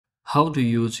How to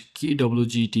use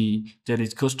KWGT, that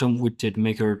is Custom Widget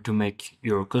Maker, to make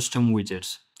your custom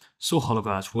widgets. So hello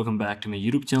guys, welcome back to my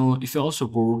YouTube channel. If you're also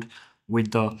bored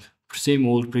with the same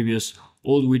previous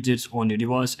old widgets on your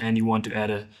device and you want to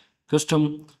add a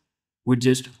custom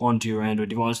widget onto your Android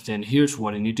device, then here's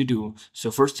what you need to do.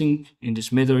 So first thing, in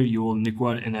this method you will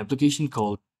require an application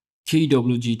called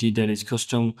KWGT, that is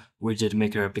Custom Widget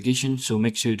Maker application. So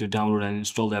make sure to download and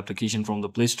install the application from the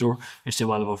Play Store. It's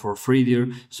available for free there.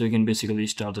 So you can basically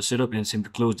start the setup and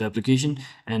simply close the application.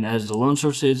 And as the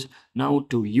launcher says, now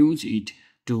to use it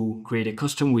to create a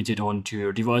custom widget onto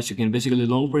your device, you can basically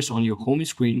long press on your home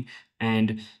screen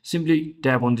and simply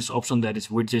tap on this option, that is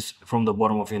widgets, from the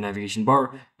bottom of your navigation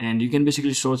bar, and you can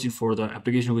basically search it for the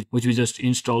application which we just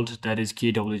installed, that is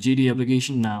KWGT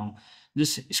application. Now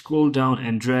just scroll down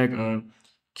and drag a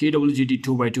KWGT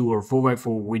 2x2 or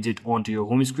 4x4 widget onto your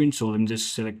home screen. So let me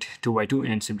just select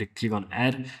 2x2 and simply click on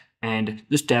add and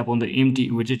just tap on the empty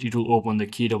widget. It will open the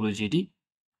KWGT.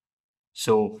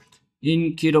 So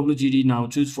in KWGT, now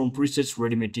choose from presets,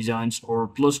 ready-made designs, or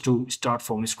plus to start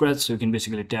from scratch. So you can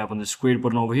basically tap on the square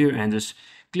button over here and just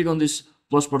click on this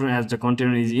plus button. As the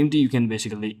container is empty, you can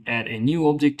basically add a new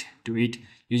object to it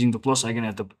using the plus icon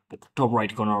at the top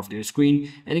right corner of the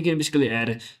screen, and you can basically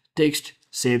add text,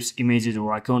 shapes, images,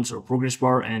 or icons, or progress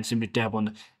bar, and simply tap on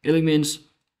the elements,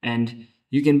 and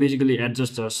you can basically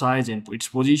adjust the size and its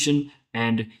position.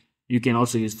 And you can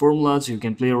also use formulas. You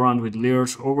can play around with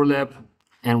layers, overlap,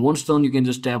 and once done, you can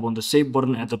just tap on the save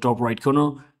button at the top right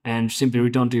corner and simply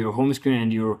return to your home screen,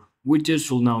 and your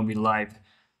widgets will now be live.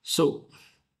 So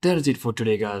that is it for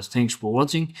today guys. Thanks for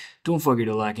watching. Don't forget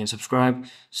to like and subscribe.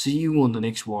 See you on the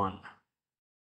next one.